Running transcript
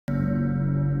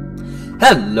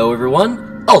Hello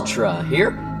everyone, Ultra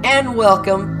here, and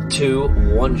welcome to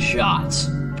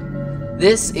OneShot.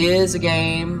 This is a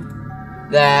game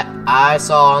that I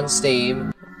saw on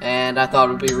Steam, and I thought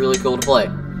it would be really cool to play.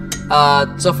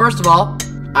 So first of all,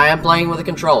 I am playing with a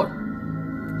controller.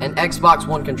 An Xbox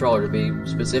One controller to be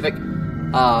specific,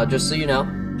 just so you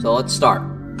know. So let's start.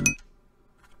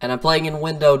 And I'm playing in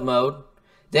windowed mode,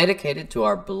 dedicated to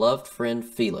our beloved friend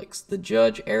Felix, the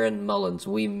Judge Aaron Mullins.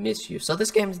 We miss you. So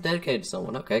this game is dedicated to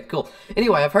someone. Okay, cool.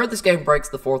 Anyway, I've heard this game breaks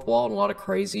the fourth wall in a lot of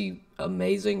crazy,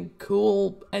 amazing,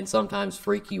 cool, and sometimes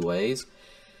freaky ways.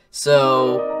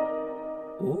 So,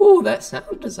 ooh, that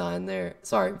sound design there.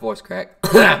 Sorry, voice crack.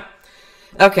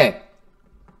 Okay.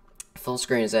 Full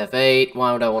screen is F8.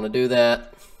 Why would I want to do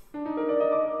that?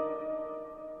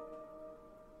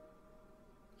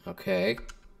 Okay.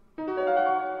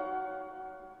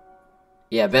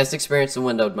 Yeah, best experience in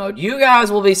windowed mode. You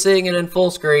guys will be seeing it in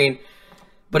full screen,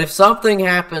 but if something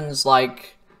happens,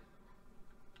 like,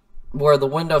 where the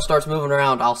window starts moving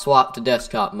around, I'll swap to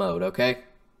desktop mode, okay?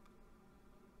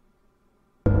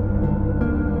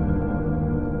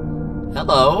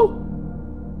 Hello?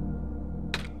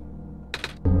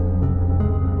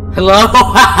 Hello?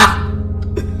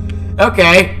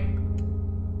 Okay.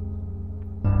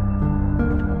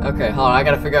 Okay, hold on, I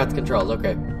gotta figure out the controls,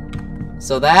 okay.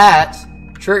 So that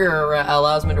trigger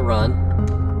allows me to run.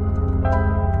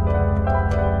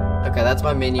 Okay, that's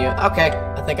my menu. Okay,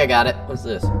 I think I got it. What's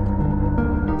this?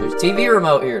 There's TV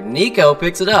remote here. Nico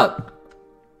picks it up.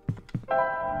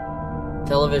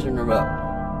 Television remote.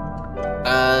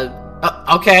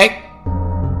 Okay.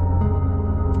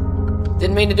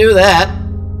 Didn't mean to do that.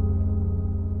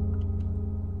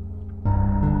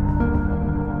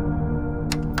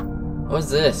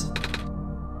 What's this?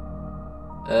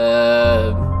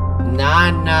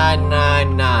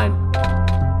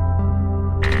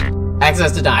 9999.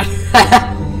 Access denied.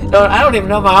 No, I don't even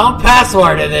know my own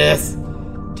password to this.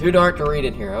 Too dark to read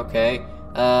in here. Okay.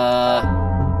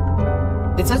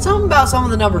 It said something about some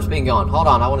of the numbers being gone. Hold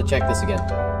on, I want to check this again.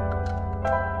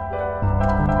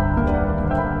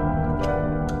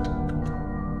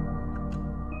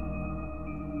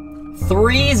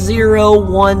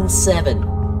 $3017.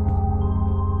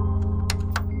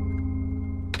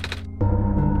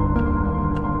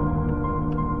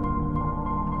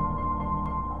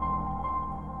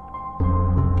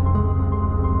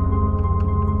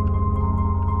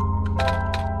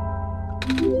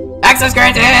 Access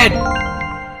granted!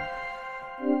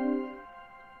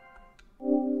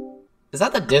 Is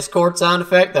that the Discord sound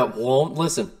effect that won't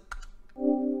listen?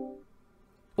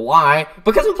 Why?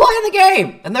 Because I'm playing the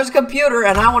game! And there's a computer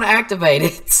and I want to activate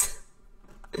it.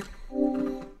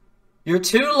 You're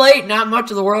too late, not much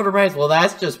of the world remains. Well,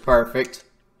 that's just perfect.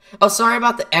 Oh, sorry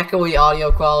about the echoey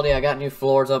audio quality. I got new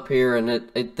floors up here and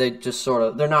they just sort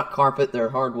of... They're not carpet, they're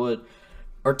hardwood.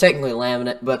 Or technically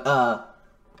laminate, but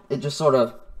it just sort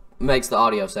of makes the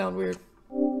audio sound weird.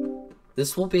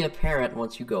 This will be apparent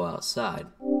once you go outside.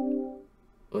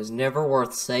 It was never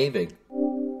worth saving.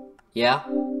 Yeah?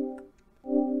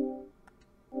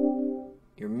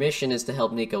 Your mission is to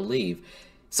help Nico leave.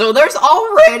 So there's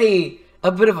already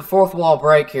a bit of a fourth wall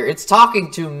break here. It's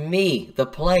talking to me, the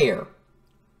player.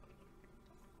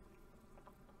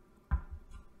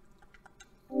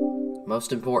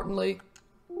 Most importantly,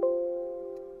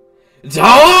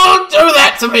 don't do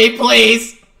that to me,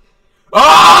 please!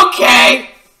 Okay!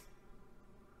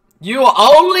 You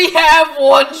only have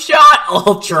one shot,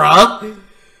 Ultra!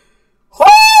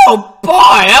 Oh,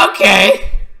 boy, okay!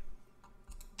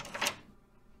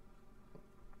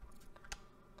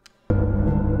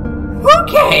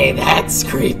 Okay, that's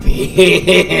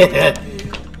creepy.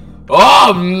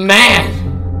 Oh, man!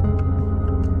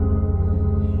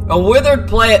 A withered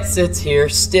plant sits here,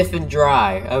 stiff and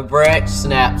dry. A branch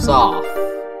snaps off.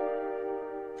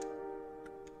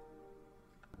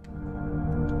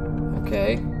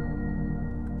 Okay.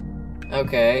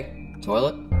 Okay.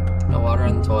 Toilet? No water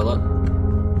in the toilet.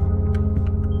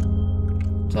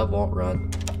 Tub won't run.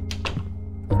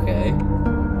 Okay.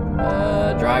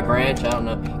 Dry branch, I don't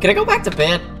know. Can I go back to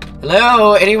bed?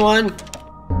 Hello, anyone?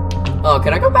 Oh,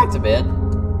 can I go back to bed?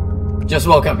 Just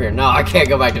woke up here. No, I can't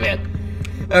go back to bed.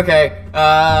 Okay,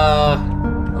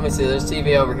 let me see, there's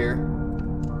TV over here.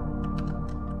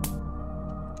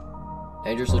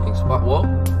 Dangerous looking spark. Whoa.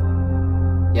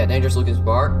 Yeah, dangerous looking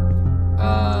spark.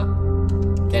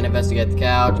 Can't investigate the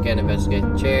couch, can't investigate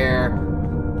the chair.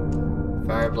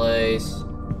 Fireplace.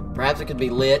 Perhaps it could be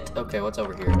lit. Okay, what's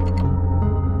over here?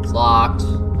 It's locked.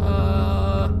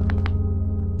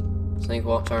 Sink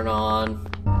won't turn on.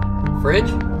 Fridge?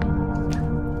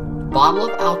 Bottle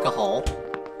of alcohol.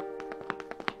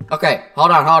 Okay,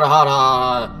 hold on.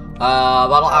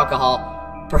 Bottle of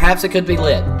alcohol. Perhaps it could be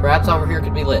lit. Perhaps over here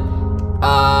could be lit.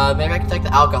 Maybe I can take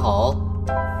the alcohol.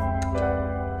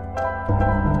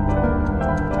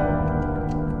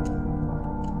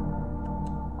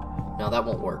 No, that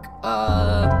won't work.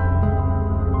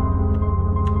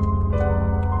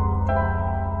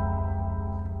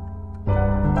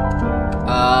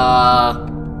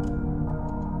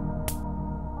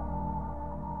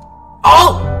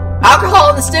 Oh! Alcohol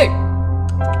on the stick!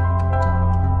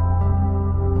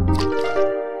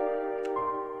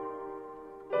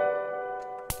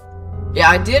 Yeah,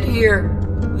 I did hear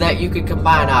that you could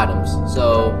combine items,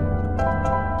 so...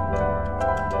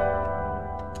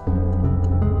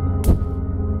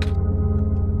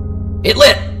 It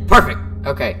lit! Perfect!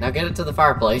 Okay, now get it to the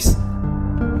fireplace.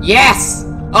 Yes!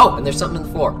 Oh, and there's something on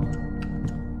the floor.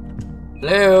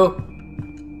 Hello?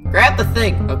 Grab the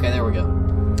thing! Okay, there we go.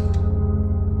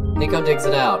 Nico digs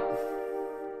it out.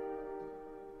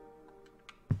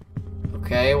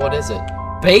 Okay, what is it?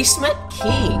 Basement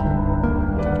key!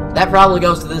 That probably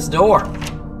goes to this door.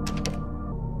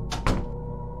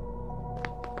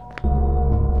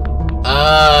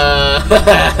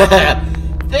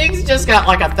 Things just got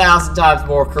like 1,000 times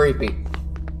more creepy.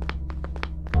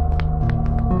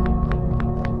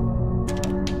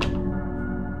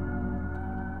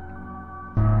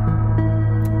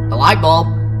 A light bulb.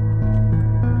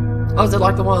 Oh, is it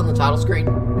like the one on the title screen?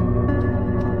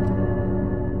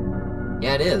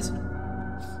 Yeah, it is.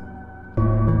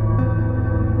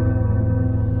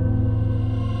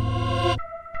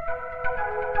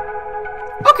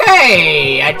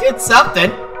 Okay, I did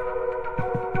something.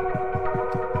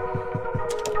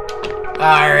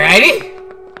 Alrighty.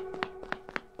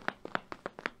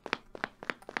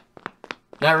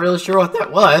 Not really sure what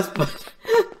that was, but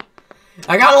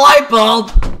I got a light bulb.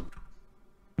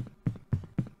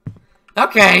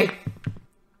 Okay.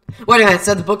 Wait a minute, it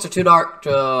said the books are too dark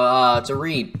to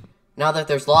read. Now that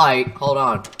there's light, hold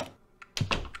on.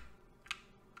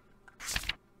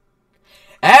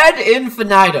 Ad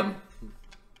infinitum.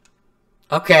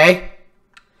 Okay.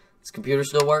 Does computer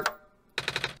still work?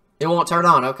 It won't turn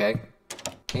on, okay.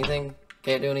 Anything?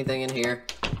 Can't do anything in here.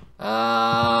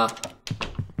 There's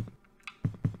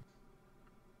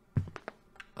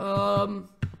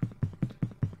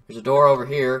a door over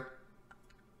here.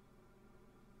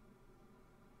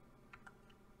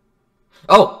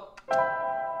 Oh!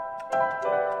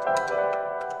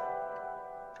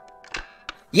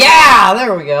 Yeah!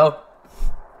 There we go.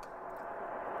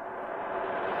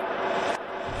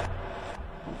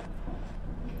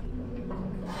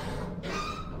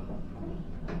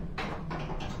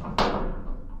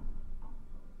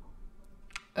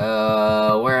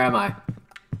 Where am I?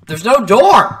 There's no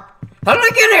door! How did I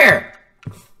get here?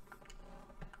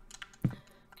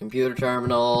 Computer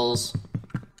terminals.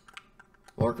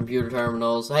 More computer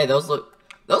terminals. Hey, those look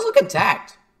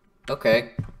intact.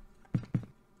 Okay.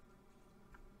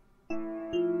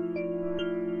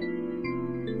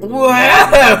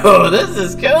 Whoa! This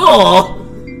is cool!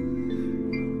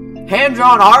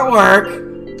 Hand-drawn artwork!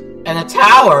 And a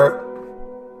tower!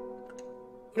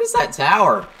 What is that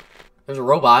tower? There's a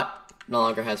robot. No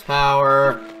longer has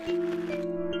power.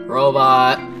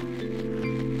 Robot.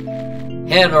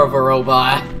 Head of a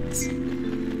robot.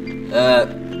 Let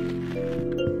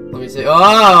me see.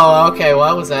 Oh, okay,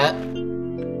 what was that?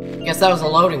 Guess that was a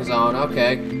loading zone,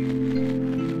 okay.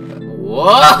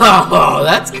 Whoa,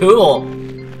 that's cool.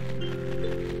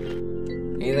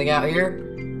 Anything out here?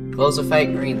 Clothes of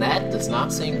fake green. That does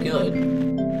not seem good.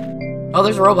 Oh,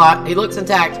 there's a robot. He looks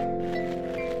intact.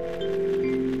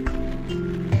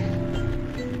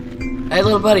 Hey,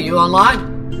 little buddy, you online?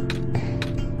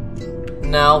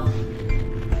 No.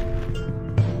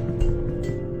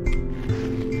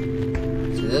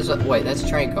 So there's a, wait, that's a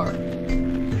train car.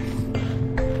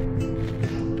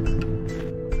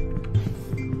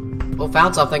 Oh,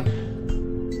 found something.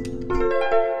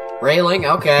 Railing,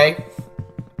 okay.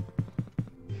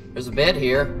 There's a bed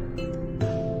here.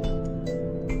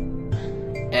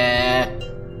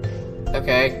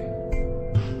 Okay.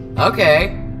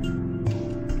 Okay.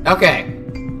 Okay.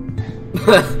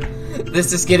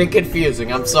 This is getting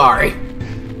confusing, I'm sorry.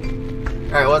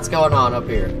 Alright, what's going on up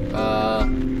here?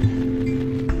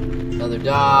 Another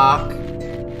dock.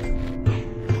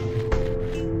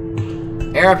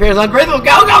 Air appears unbreathable.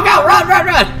 Go, go, go! Run, run,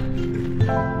 run!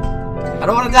 I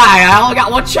don't want to die. I only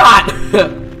got one shot.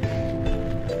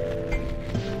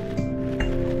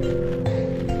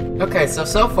 Okay,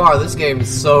 so far this game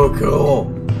is so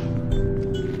cool.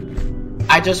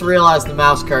 I just realized the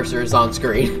mouse cursor is on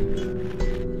screen.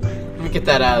 Let me get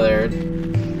that out of there.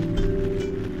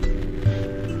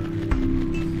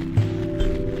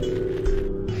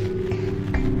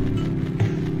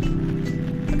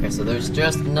 so there's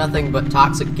just nothing but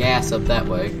toxic gas up that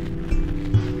way.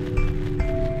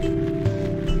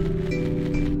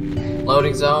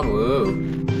 Loading zone, woo.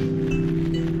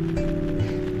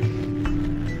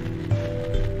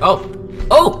 Oh!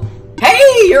 Oh! Hey!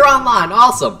 You're online!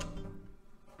 Awesome!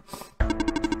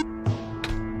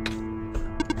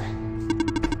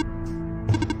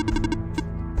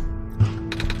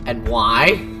 And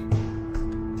why?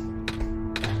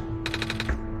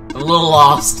 I'm a little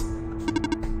lost.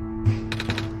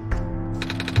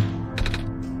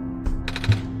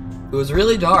 It was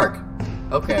really dark.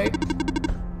 Okay.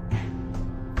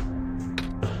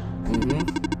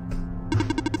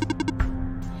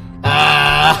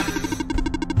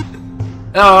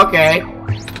 Oh, okay.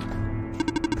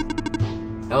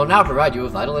 I will now provide you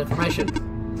with vital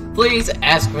information. Please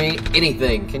ask me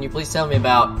anything. Can you please tell me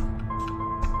about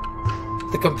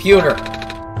the computer?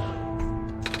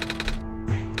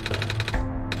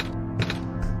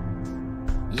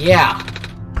 Yeah.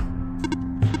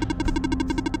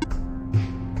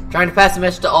 Trying to pass the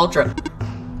message to Ultra.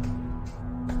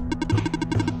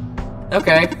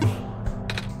 Okay.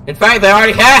 In fact, they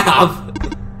already have!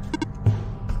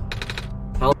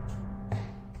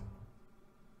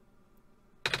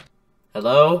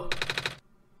 Hello?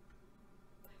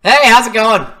 Hey, how's it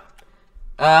going?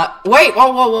 Wait,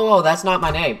 whoa, that's not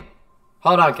my name.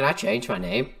 Hold on, can I change my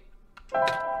name?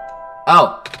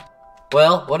 Oh.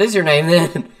 Well, what is your name then?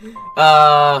 Is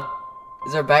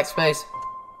there a backspace?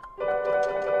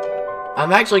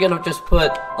 I'm actually gonna just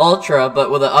put Ultra,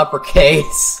 but with an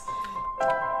uppercase.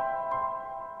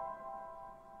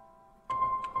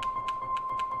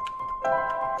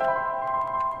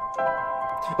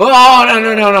 Oh,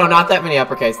 no, not that many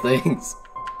uppercase things.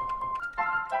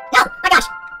 No! My gosh!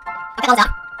 Okay,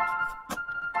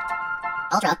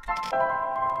 Ultra.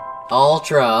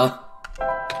 Ultra.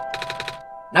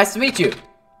 Nice to meet you.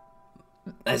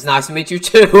 It's nice to meet you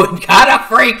too, and kinda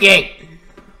freaky!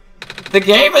 The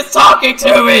game is talking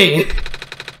to me!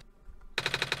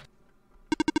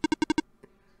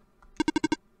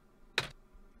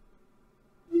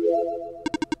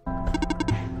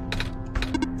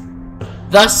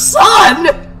 The sun?!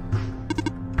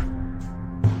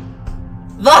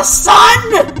 The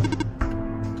sun?!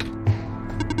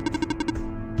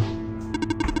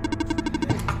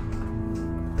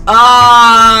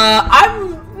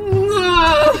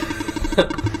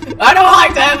 I don't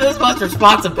like to have this much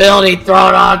responsibility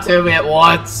thrown onto me at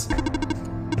once.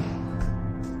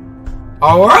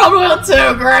 Our world will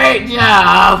do, great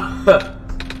job!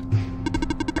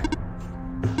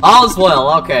 All's well,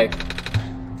 okay.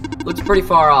 Looks pretty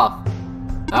far off.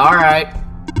 Alright.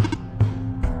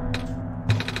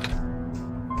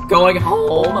 Going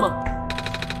home.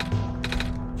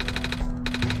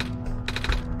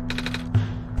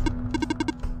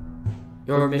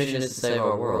 Your mission is to save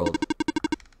our world.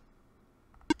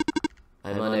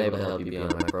 I'm unable to help you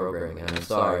beyond my programming. I'm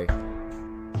sorry. I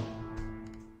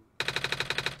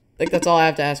think that's all I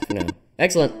have to ask for now.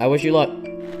 Excellent. I wish you luck.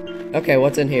 Okay,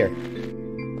 what's in here?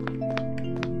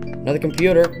 Another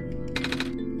computer.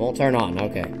 Won't turn on.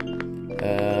 Okay.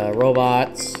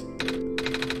 Robots.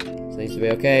 Seems to be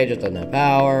okay. Just doesn't have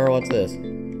power. What's this?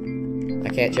 I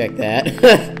can't check that.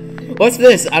 What's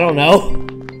this? I don't know.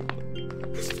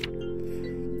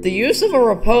 The use of a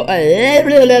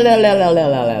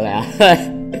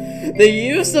the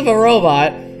use of a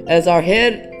robot as our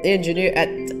head engineer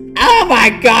oh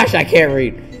my gosh, I can't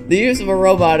read. The use of a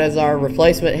robot as our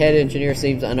replacement head engineer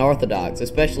seems unorthodox,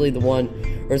 especially the one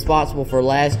responsible for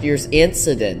last year's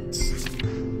incident.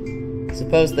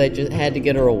 Suppose they just had to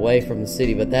get her away from the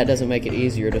city, but that doesn't make it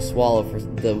easier to swallow for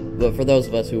those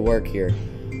of us who work here.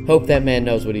 Hope that man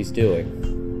knows what he's doing.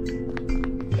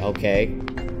 Okay.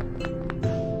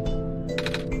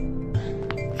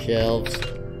 Shelves.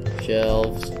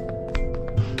 Shelves.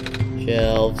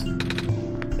 Shelves.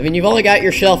 I mean, you've only got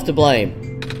your shelf to blame.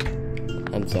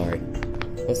 I'm sorry.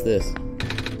 What's this?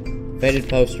 Faded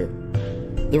poster.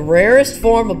 The rarest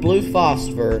form of blue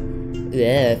phosphor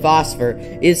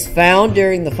is found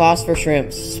during the phosphor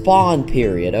shrimp spawn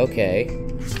period. Okay.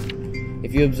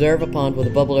 If you observe a pond with a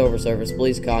bubbled over surface,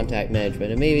 please contact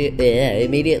management.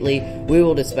 Immediately, we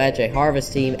will dispatch a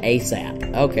harvest team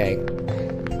ASAP. Okay.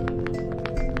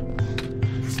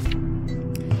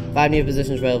 5 new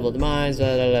positions available at the mines.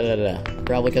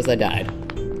 Probably because I died.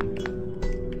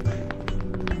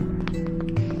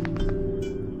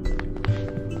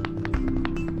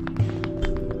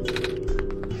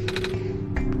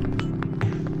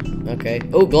 Okay.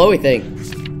 Oh, glowy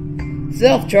thing.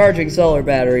 Self-charging solar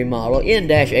battery model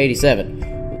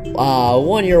N-87.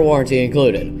 1-year warranty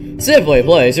included. Simply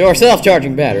place your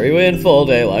self-charging battery in full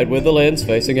daylight with the lens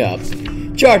facing up.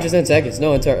 Charges in seconds,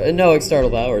 no external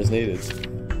power is needed.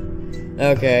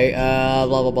 Okay, blah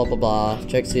blah blah blah blah.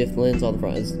 Check to see if the lens on the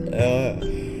front is,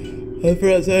 the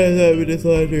front side is having this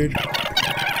lantern.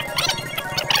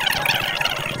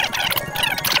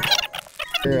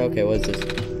 Okay, what's this?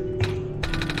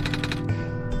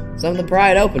 Something to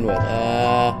pry it open with.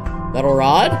 Metal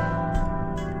rod?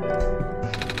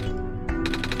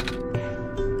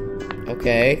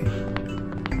 Okay.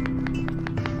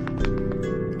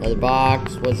 Another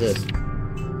box. What's this?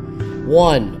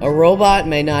 1. A robot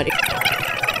may not.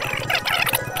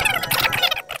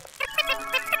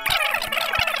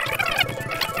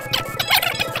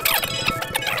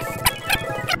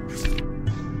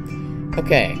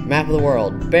 Okay, map of the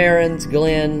world. Barrens,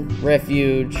 Glen,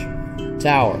 Refuge,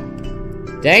 Tower.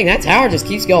 Dang, that tower just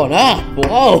keeps going up!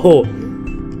 Whoa!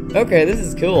 Okay, this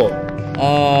is cool.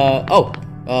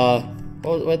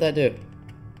 What'd that do?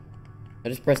 I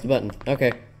just pressed the button.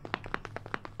 Okay.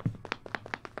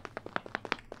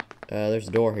 There's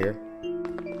a door here.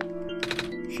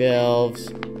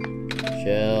 Shelves.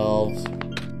 Shelves.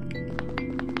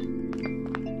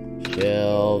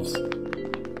 Shelves.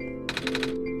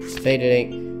 Faded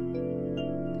ink.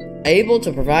 Able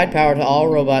to provide power to all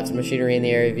robots and machinery in the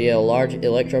area via a large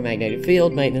electromagnetic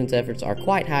field. Maintenance efforts are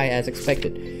quite high as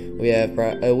expected. We have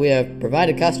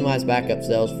provided customized backup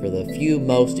cells for the few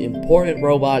most important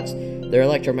robots. Their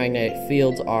electromagnetic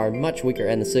fields are much weaker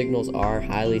and the signals are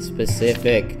highly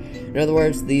specific. In other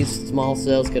words, these small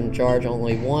cells can charge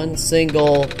only one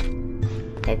single...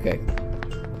 Okay.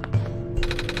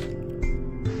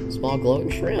 Small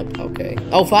glowing shrimp. Okay.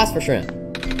 Oh, phosphor shrimp.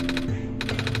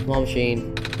 Small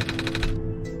machine.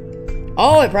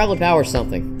 Oh, it probably powers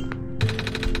something.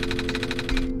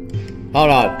 Hold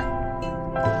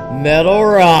on. Metal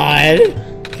rod.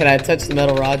 Can I touch the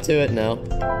metal rod to it? No.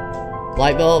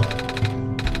 Light bulb.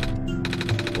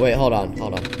 Wait, hold on.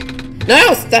 Hold on.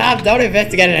 No, stop! Don't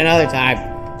investigate it another time.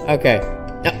 Okay.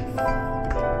 No.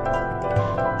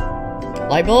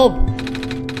 Light bulb?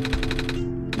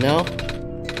 No?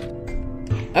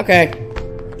 Okay.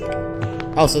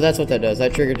 Oh, so that's what that does.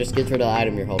 That trigger just gets rid of the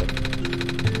item you're holding.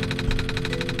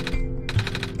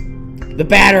 The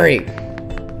battery!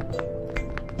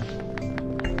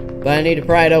 But I need to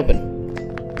pry it open.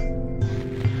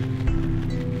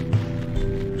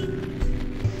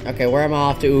 Okay, where am I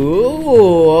off to?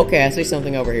 Ooh, okay, I see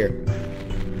something over here.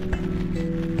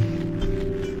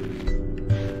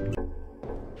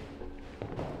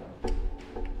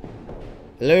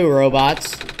 Hello,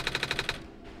 robots.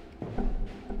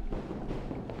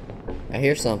 I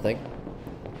hear something.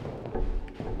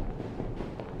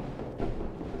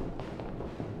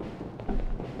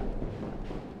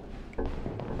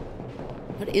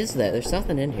 What is that? There's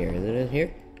something in here. Is it in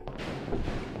here?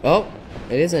 Oh,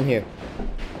 it is in here.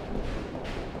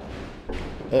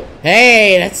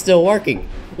 Hey, that's still working.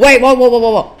 Wait,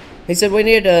 whoa. He said we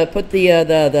needed to put the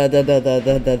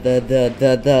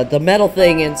metal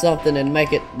thing in something and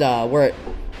make it where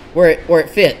it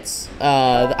fits.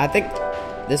 I think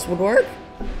this would work.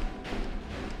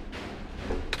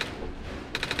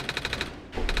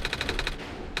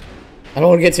 I don't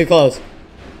want to get too close.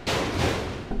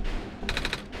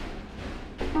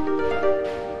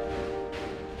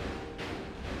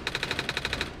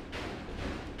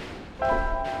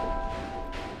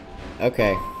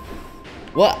 Okay.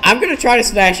 Well, I'm gonna try to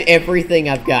smash everything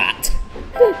I've got.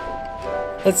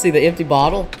 Let's see, the empty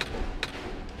bottle.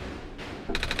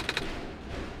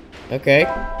 Okay.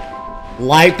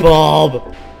 Light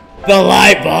bulb! The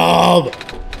light bulb!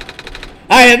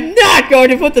 I am not going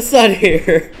to put the sun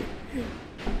here!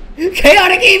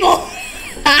 Chaotic evil!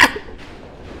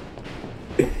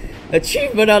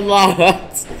 Achievement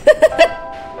unlocked!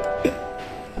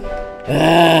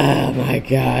 Oh my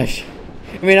gosh.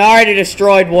 I mean, I already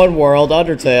destroyed one world,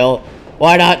 Undertale.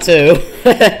 Why not two?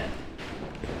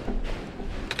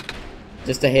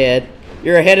 Just ahead.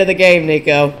 You're ahead of the game,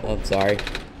 Nico. I'm sorry.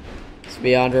 It's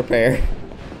beyond repair.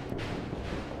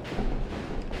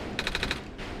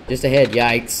 Just ahead,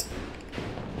 yikes.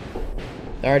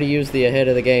 I already used the ahead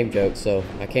of the game joke, so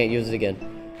I can't use it again.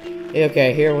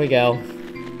 Okay, here we go.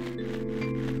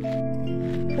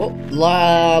 Oh,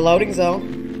 loading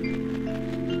zone.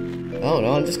 Oh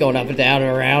no, I'm just going up and down and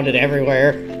around and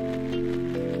everywhere.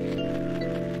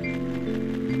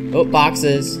 Oh,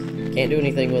 boxes. Can't do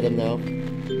anything with them though.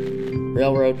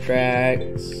 Railroad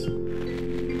tracks.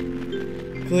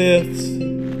 Cliffs.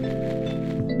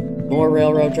 More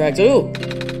railroad tracks. Ooh!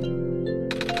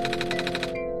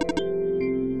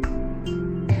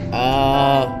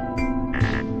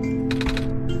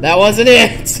 That wasn't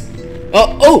it!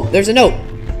 Oh, oh, there's a note!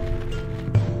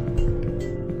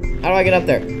 How do I get up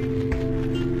there?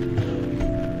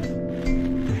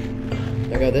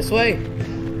 Do I go this way?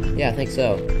 Yeah, I think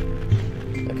so.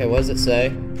 Okay, what does it say?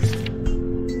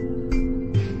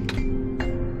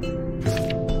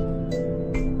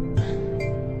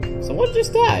 Someone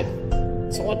just died.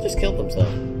 Someone just killed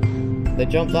themselves. They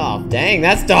jumped off. Dang,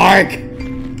 that's dark!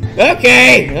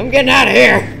 Okay, I'm getting out of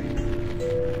here!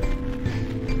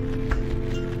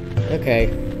 Okay.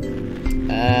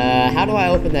 How do I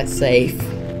open that safe?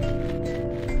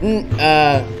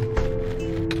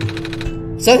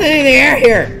 Something in the air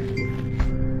here!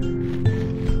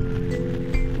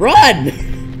 Run!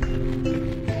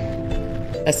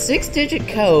 A 6-digit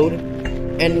code,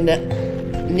 and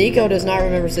Nico does not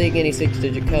remember seeing any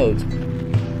 6-digit codes.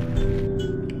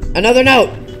 Another note!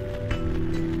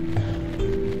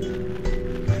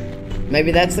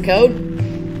 Maybe that's the code?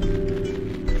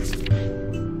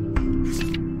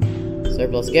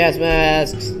 Surplus gas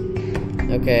masks.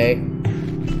 Okay.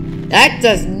 That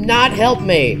does not help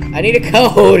me! I need a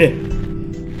code!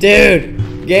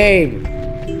 Dude! Game!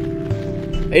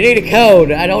 I need a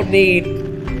code! I don't need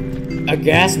a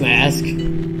gas mask.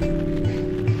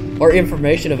 Or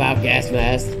information about gas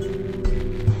masks.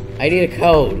 I need a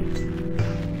code.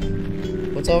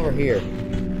 What's over here?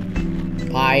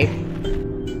 Pipe.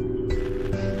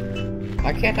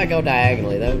 Why can't I go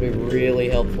diagonally? That would be really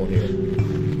helpful here.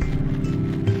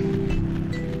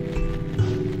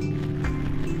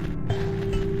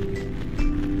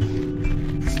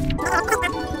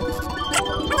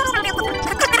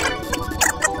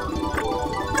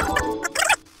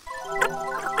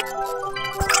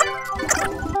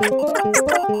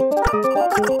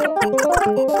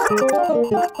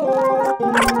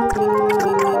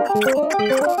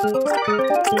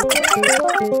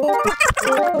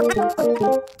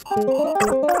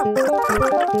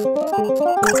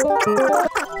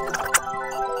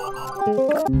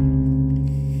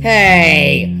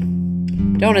 Hey!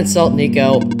 Don't insult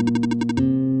Nico.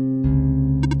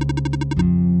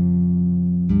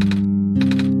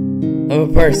 I'm a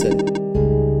person.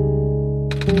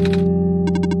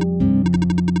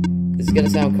 This is gonna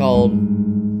sound cold.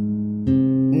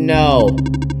 No.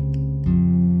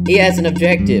 He has an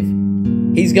objective.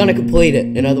 He's gonna complete it.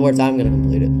 In other words, I'm gonna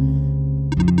complete it.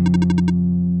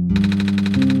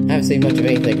 I haven't seen much of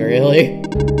anything, really.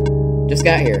 Just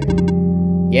got here.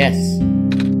 Yes.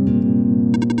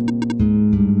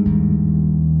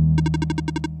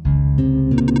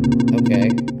 Okay. I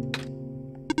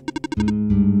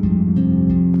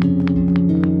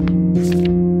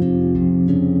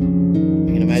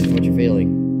can imagine what you're feeling.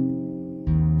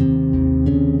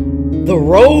 The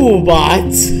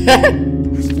robots!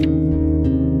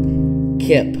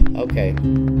 Kip. Okay.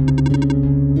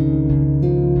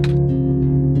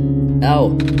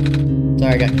 Oh.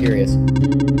 Sorry, I got curious.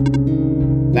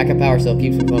 Backup power cell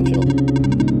keeps me functional.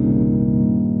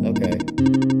 Okay.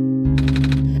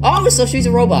 Oh, so she's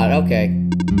a robot. Okay.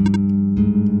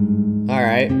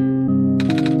 Alright.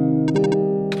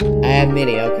 I have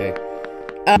many. Okay.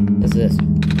 What's this?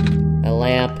 A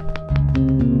lamp.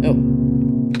 Oh.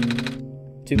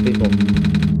 2 people.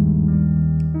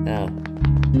 Oh.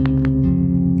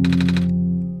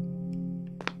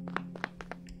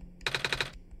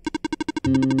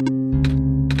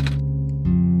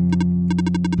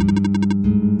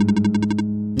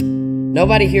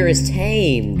 Nobody here is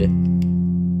tamed.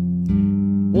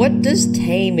 What does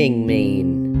taming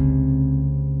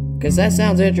mean? Because that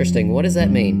sounds interesting. What does that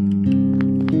mean?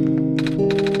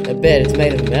 A bed. It's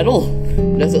made of metal?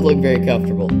 Doesn't look very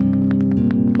comfortable.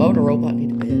 Why would a robot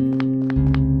need a bed?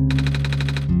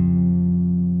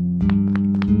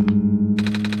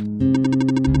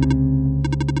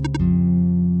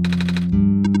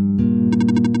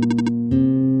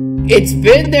 It's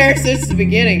been there since the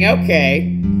beginning.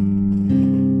 Okay.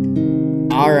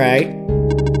 Alright.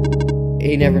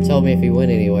 He never told me if he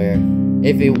went anywhere.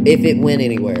 If it went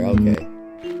anywhere, okay.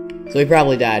 So he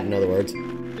probably died, in other words.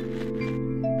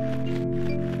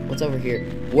 What's over here?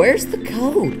 Where's the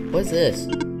code? What's this?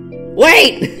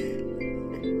 Wait!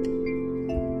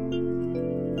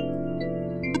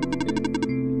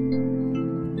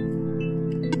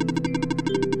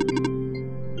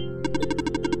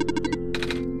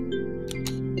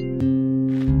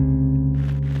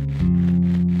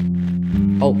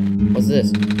 Oh, what's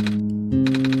this?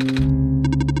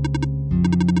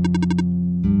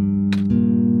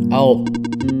 Oh.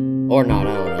 Or not,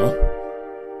 I don't know.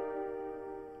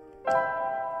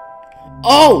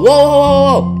 Oh, whoa, whoa,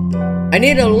 whoa, whoa! I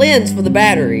need a lens for the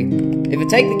battery. If I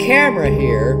take the camera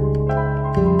here,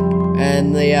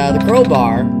 and the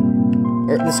crowbar,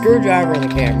 Or the screwdriver and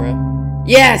the camera.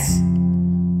 Yes!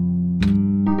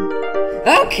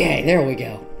 Okay, there we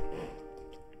go.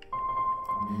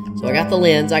 So I got the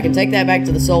lens. I can take that back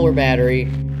to the solar battery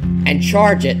and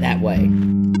charge it that way.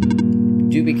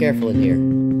 Do be careful in here.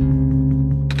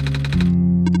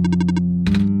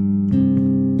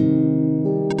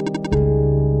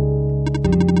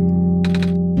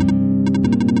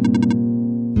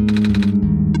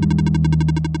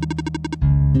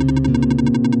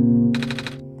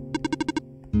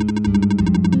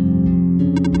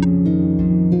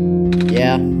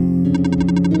 Yeah.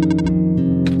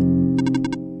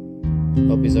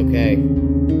 Hope he's okay.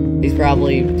 He's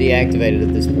probably deactivated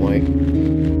at this point.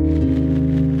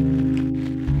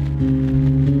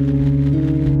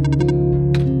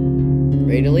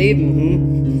 Ready to leave?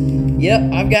 Mm-hmm.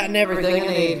 Yep, I've gotten everything I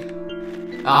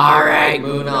need. Alright,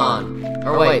 moving on.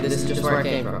 Or wait, this is just where I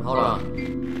came from. Hold on.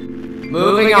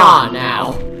 Moving on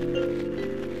now.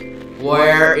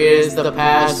 Where is the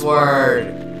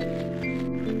password?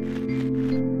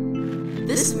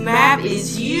 This map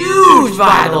is huge,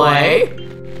 by the way.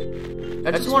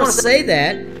 I just want to say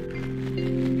that.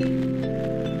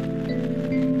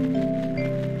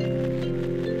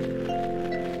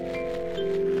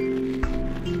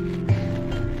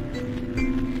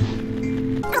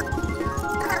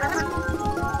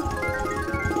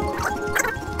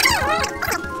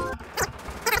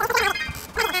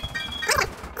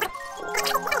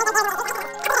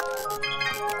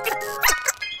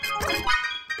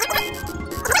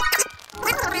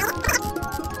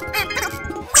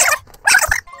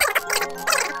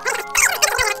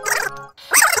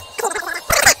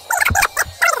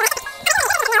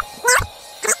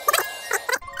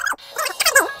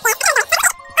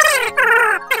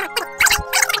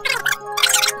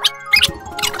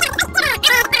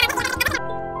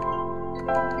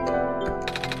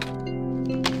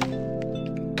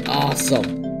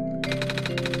 Awesome.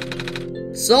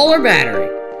 Solar battery.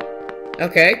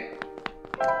 Okay.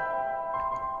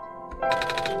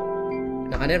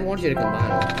 No, I didn't want you to combine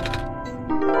them.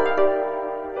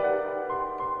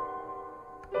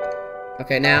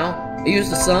 Okay, now, use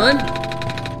the sun.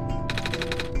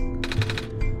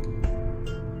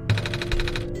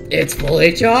 It's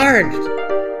fully charged.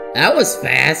 That was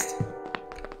fast.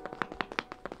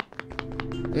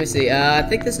 Let me see, I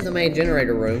think this is the main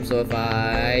generator room, so if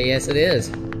I... Yes, it is.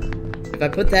 If I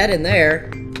put that in there...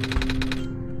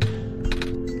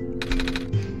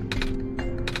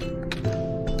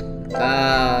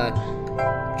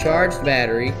 charged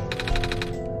battery.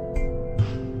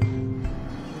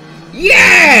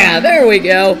 Yeah! There we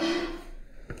go!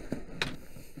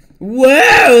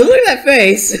 Whoa! Look at that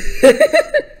face!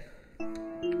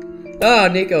 Oh,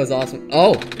 Nico's awesome.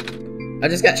 Oh! I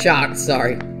just got shocked,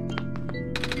 sorry. I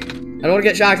don't want to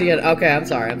get shocked again. Okay, I'm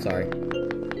sorry, I'm sorry.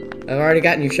 I've already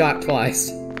gotten you shocked twice.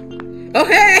 Oh,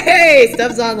 hey!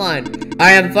 Stuff's online.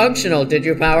 I am functional. Did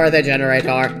you power the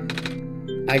generator?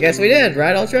 I guess we did,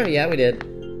 right, Ultra? Yeah, we did.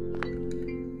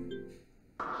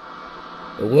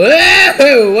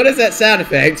 Whoa! What is that sound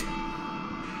effect?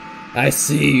 I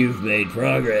see you've made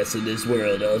progress in this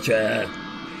world, Ultra.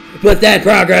 But that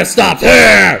progress stops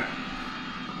here!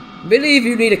 Believe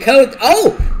you need a code.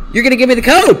 Oh! You're gonna give me the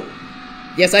code!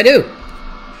 Yes, I do.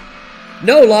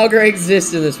 No longer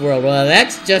exists in this world. Well,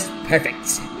 that's just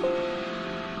perfect.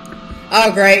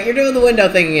 Oh, great. You're doing the window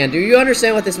thing again. Do you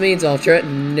understand what this means, Ultra?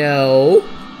 No.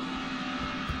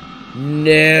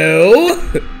 No.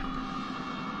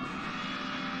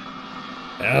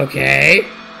 Okay.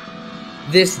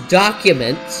 This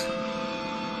document.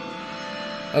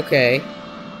 Okay.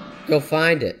 Go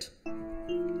find it.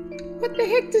 What the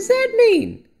heck does that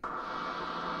mean?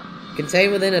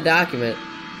 Contained within a document.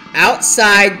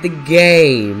 Outside the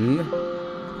game.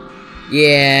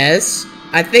 Yes.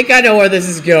 I think I know where this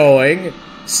is going.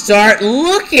 Start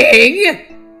looking!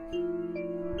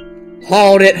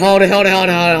 Hold it, hold it, hold it, hold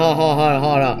it, hold it, hold it, hold it,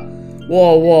 hold it.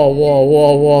 Whoa, whoa, whoa,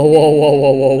 whoa, whoa, whoa, whoa,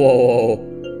 whoa, whoa, whoa, whoa.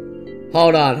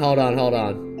 Hold on, hold on, hold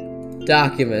on.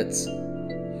 Documents.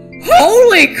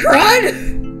 Holy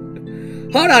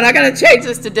crud! Hold on, I gotta change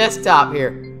this to desktop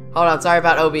here. Hold on, sorry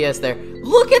about OBS there.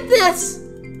 Look at this!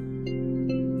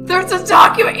 There's a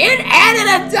document! It added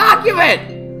a document!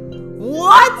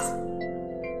 What?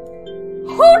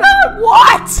 Hold on,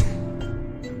 what?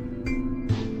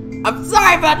 I'm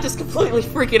sorry about just completely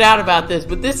freaking out about this,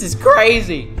 but this is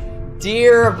crazy.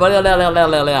 Dear blah blah blah blah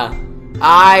blah blah.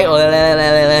 I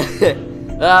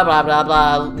blah blah blah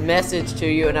blah message to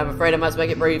you, and I'm afraid I must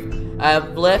make it brief. I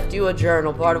have left you a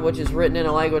journal, part of which is written in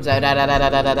a language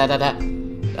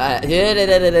Read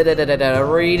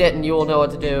it and you will know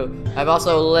what to do. I've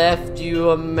also left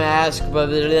you a mask, but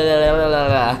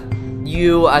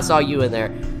you, I saw you in there.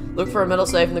 Look for a metal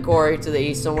safe in the quarry to the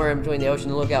east, somewhere in between the ocean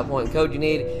and the lookout point. The code you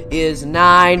need is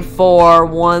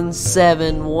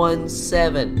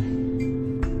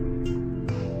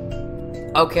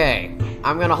 941717. Okay,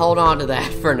 I'm gonna hold on to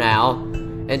that for now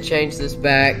and change this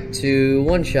back to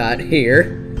OneShot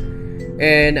here.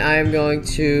 And I'm going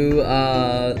to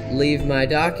leave my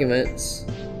documents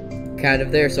kind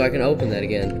of there so I can open that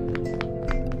again.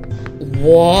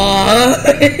 What?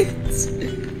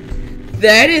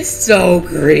 That is so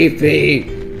creepy.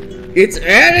 It's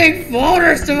adding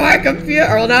folders to my computer.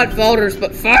 Well, not folders,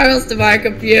 but files to my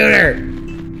computer.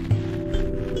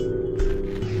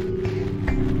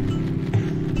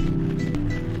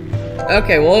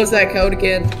 Okay, what was that code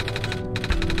again?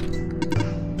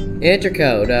 Enter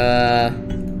code,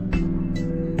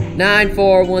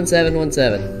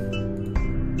 941717.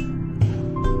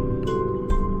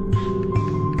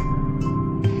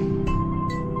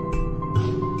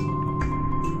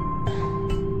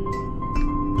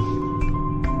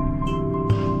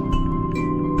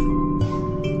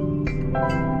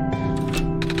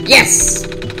 Yes!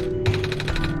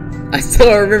 I still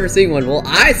don't remember seeing one. Well,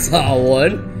 I saw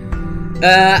one.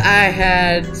 I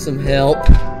had some help.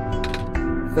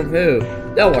 From who?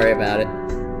 Don't worry about it.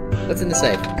 What's in the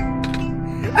safe?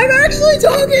 I'm actually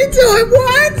talking to him,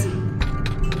 what?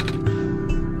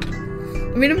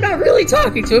 I mean, I'm not really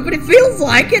talking to him, but it feels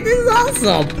like it. This is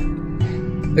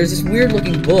awesome. There's this weird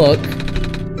looking book.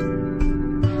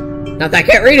 Not that I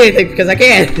can't read anything, because I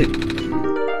can't.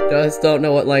 I just don't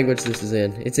know what language this is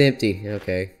in. It's empty.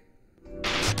 Okay.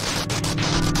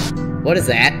 What is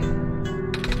that?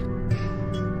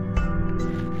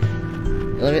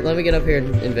 Let me get up here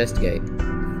and investigate.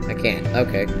 I can't.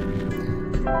 Okay.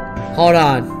 Hold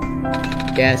on.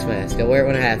 Gas mask. I'll wear it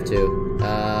when I have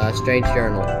to. Strange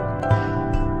journal.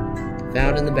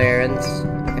 Found in the Barrens.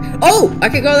 Okay. Oh! I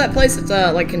could go to that place that's,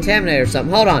 like, contaminated or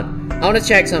something. Hold on. I want to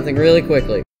check something really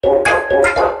quickly.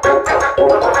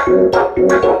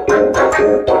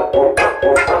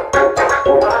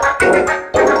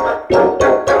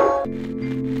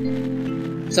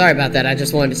 Sorry about that. I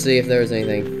just wanted to see if there was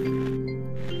anything.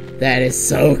 That is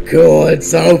so cool and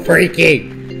so freaky.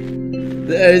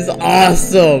 That is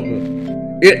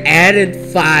awesome. It added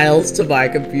files to my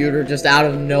computer just out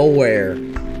of nowhere.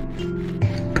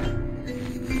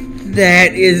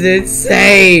 That is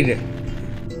insane.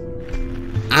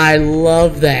 I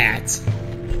love that.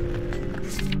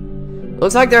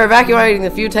 Looks like they're evacuating the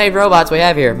few tamed robots we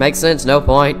have here. Makes sense, no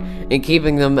point in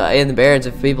keeping them in the Barrens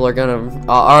if people are gonna,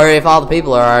 or if all the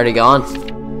people are already gone.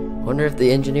 Wonder if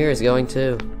the engineer is going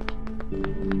too.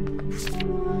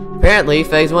 Apparently,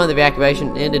 phase 1 of the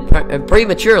evacuation ended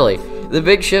prematurely. The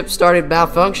big ship started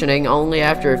malfunctioning only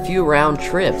after a few round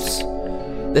trips.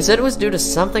 They said it was due to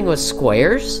something with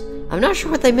squares? I'm not sure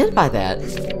what they meant by that.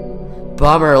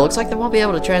 Bummer. Looks like they won't be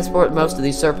able to transport most of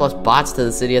these surplus bots to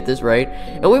the city at this rate.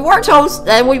 And we worked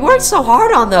so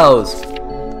hard on those.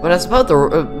 But I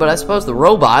suppose the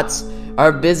robots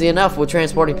are busy enough with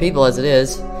transporting people as it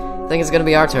is. I think it's gonna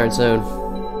be our turn soon.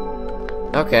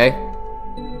 Okay.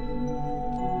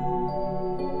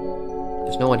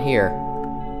 There's no one here.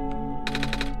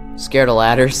 Scared of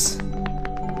ladders.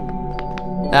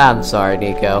 I'm sorry,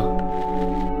 Nico.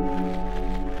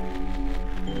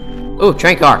 Ooh,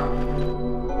 train car.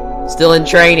 Still in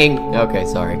training. Okay,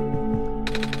 sorry.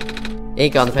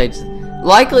 Ink on the page.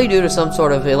 Likely due to some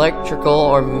sort of electrical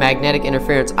or magnetic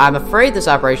interference, I'm afraid this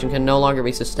operation can no longer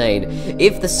be sustained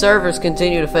if the servers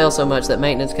continue to fail so much that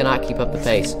maintenance cannot keep up the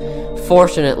pace.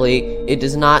 Fortunately, it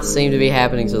does not seem to be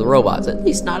happening to the robots, at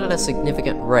least not at a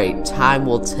significant rate. Time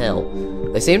will tell.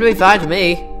 They seem to be fine to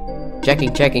me.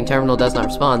 Checking, terminal does not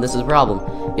respond. This is a problem.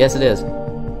 Yes, it is.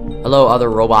 Hello, other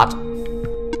robot.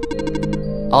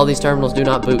 All these terminals do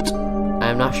not boot. I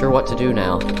am not sure what to do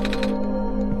now.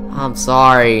 I'm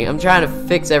sorry. I'm trying to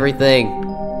fix everything.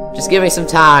 Just give me some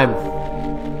time.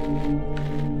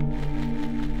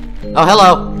 Oh,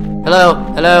 hello. Hello.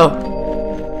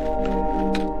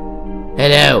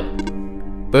 Hello.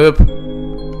 Boop.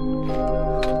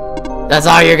 That's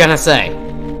all you're gonna say.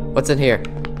 What's in here?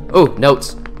 Ooh,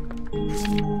 notes.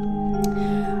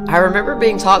 I remember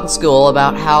being taught in school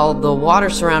about how the water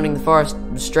surrounding the forest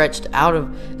stretched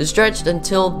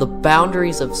until the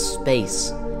boundaries of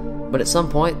space. But at some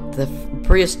point, the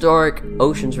prehistoric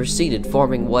oceans receded,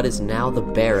 forming what is now the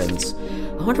Barrens.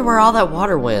 I wonder where all that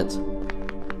water went.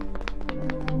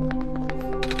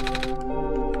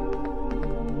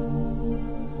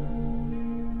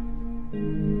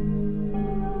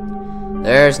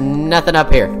 There's nothing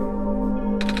up here.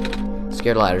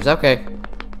 scared of ladders. Okay.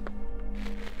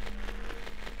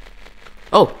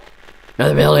 Oh!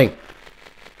 Another building!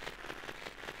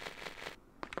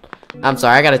 I'm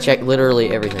sorry, I gotta check literally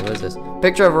everything. What is this?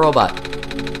 Picture of a robot.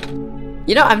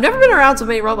 You know, I've never been around so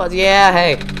many robots. Yeah,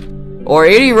 hey. Or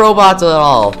any robots at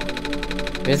all.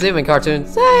 You see them in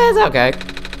cartoons? It's okay.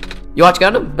 You watch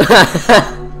Gundam?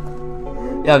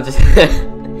 Yeah, I'm just...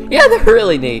 yeah, they're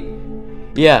really neat.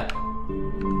 Yeah.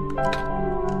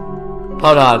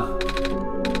 Hold on.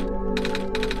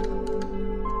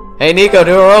 Hey, Nico,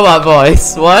 do a robot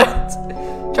voice. What?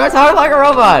 Try to talk like a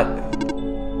robot.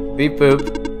 Beep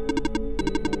boop.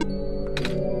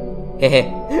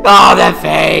 Hehe. Oh, that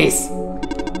face!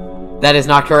 That is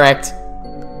not correct.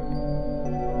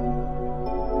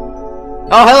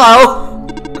 Oh, hello!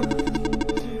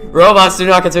 Robots do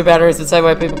not consume batteries the same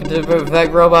way people consume food. In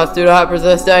fact, robots do not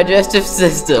possess digestive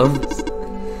systems.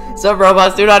 Some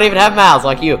robots do not even have mouths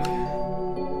like you.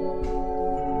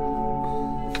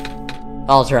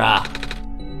 Ultra.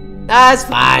 That's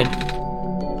fine.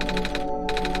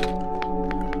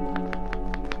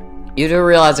 You do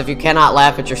realize if you cannot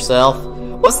laugh at yourself,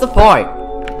 what's the point?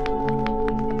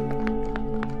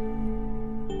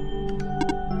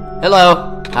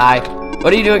 Hello. Hi.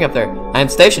 What are you doing up there? I am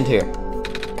stationed here.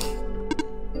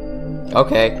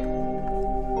 Okay.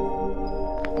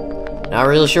 Not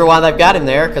really sure why they've got him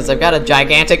there, because they've got a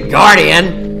gigantic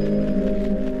guardian.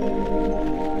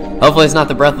 Hopefully it's not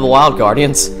the Breath of the Wild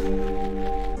Guardians.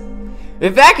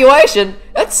 Evacuation?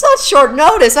 That's such short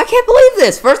notice. I can't believe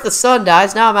this. First the sun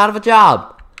dies, now I'm out of a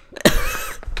job.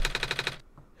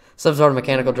 Some sort of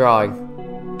mechanical drawing.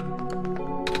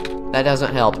 That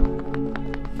doesn't help.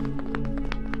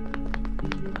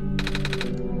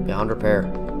 Beyond repair.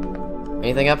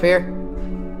 Anything up here?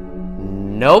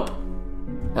 Nope.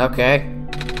 Okay.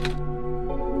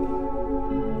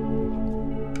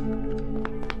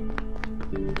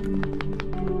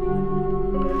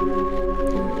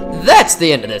 That's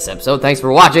the end of this episode. Thanks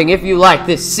for watching. If you like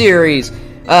this series,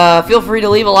 feel free to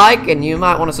leave a like, and you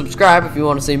might want to subscribe if you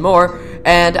want to see more.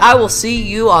 And I will see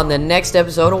you on the next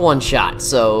episode of OneShot.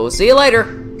 So, see you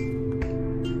later.